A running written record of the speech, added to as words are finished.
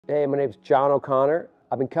Hey, my name's John O'Connor.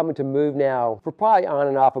 I've been coming to Move now for probably on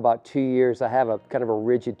and off about 2 years. I have a kind of a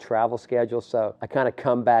rigid travel schedule, so I kind of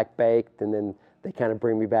come back baked and then they kind of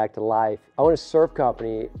bring me back to life. I own a surf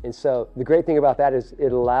company, and so the great thing about that is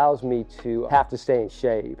it allows me to have to stay in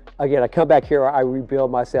shape. Again, I come back here, I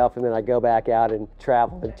rebuild myself, and then I go back out and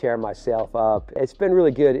travel and tear myself up. It's been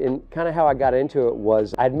really good, and kind of how I got into it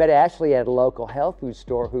was I'd met Ashley at a local health food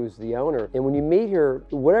store who's the owner, and when you meet her,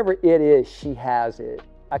 whatever it is, she has it.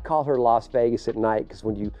 I call her Las Vegas at night because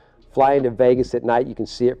when you fly into Vegas at night, you can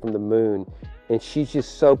see it from the moon. And she's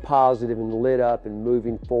just so positive and lit up and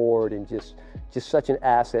moving forward and just such an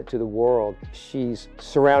asset to the world. She's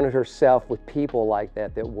surrounded herself with people like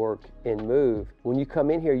that work and move. When you come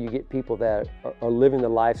in here, you get people that are living the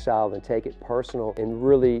lifestyle and take it personal and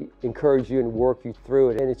really encourage you and work you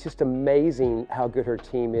through it. And it's just amazing how good her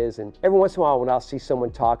team is. And every once in a while when I'll see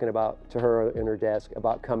someone talking to her in her desk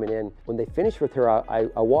about coming in, when they finish with her, I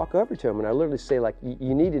walk over to them and I literally say, like,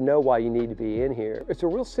 you need to know why you need to be in here. It's a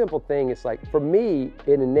real simple thing. It's like, for me,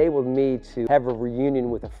 it enabled me to have a reunion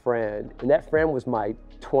with a friend. And that friend was my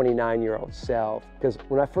 29-year-old self. Because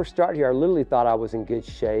when I first started here, I literally thought I was in good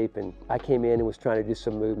shape, and I came in and was trying to do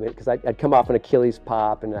some movement because I'd come off an Achilles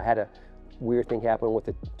pop and I had a weird thing happen with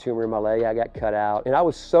a tumor in my leg. I got cut out and I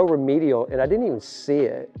was so remedial and I didn't even see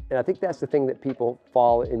it. And I think that's the thing that people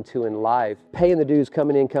fall into in life. Paying the dues,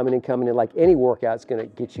 coming in, like any workout's gonna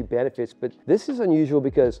get you benefits, but this is unusual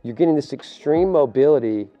because you're getting this extreme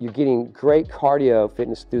mobility, you're getting great cardio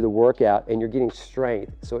fitness through the workout, and you're getting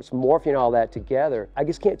strength. So it's morphing all that together. I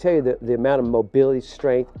just can't tell you the amount of mobility,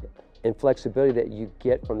 strength, and flexibility that you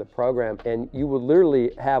get from the program. And you will literally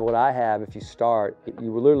have what I have if you start.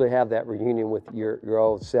 You will literally have that reunion with your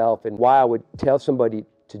old self. And why I would tell somebody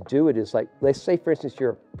to do it is, like, let's say for instance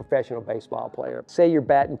you're a professional baseball player. Say you're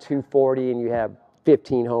batting .240 and you have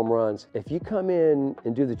 15 home runs. If you come in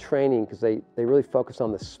and do the training, because they really focus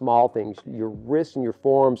on the small things, your wrists and your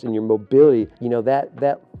forearms and your mobility, you know,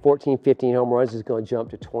 that 14, 15 home runs is going to jump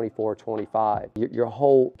to 24, 25. Your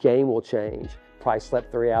whole game will change. Probably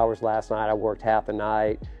slept 3 hours last night. I worked half the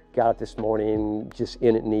night, got up this morning, just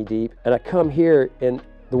in it knee deep. And I come here and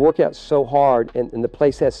the workout's so hard and the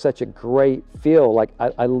place has such a great feel. Like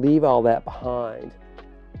I leave all that behind.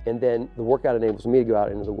 And then the workout enables me to go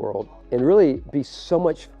out into the world and really be so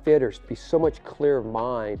much fitter, be so much clearer of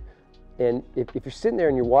mind. And if you're sitting there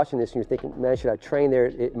and you're watching this and you're thinking, man, should I train there?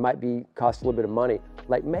 It might cost a little bit of money.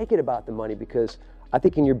 Like, make it about the money, because I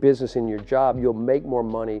think in your business, in your job, you'll make more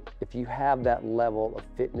money if you have that level of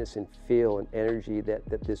fitness and feel and energy that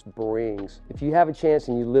this brings. If you have a chance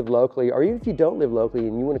and you live locally, or even if you don't live locally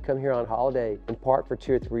and you want to come here on holiday and park for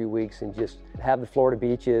 2 or 3 weeks and just have the Florida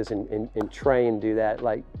beaches and train, do that,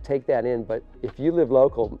 like, take that in. But if you live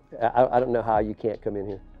local, I don't know how you can't come in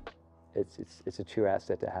here. It's a true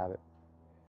asset to have it.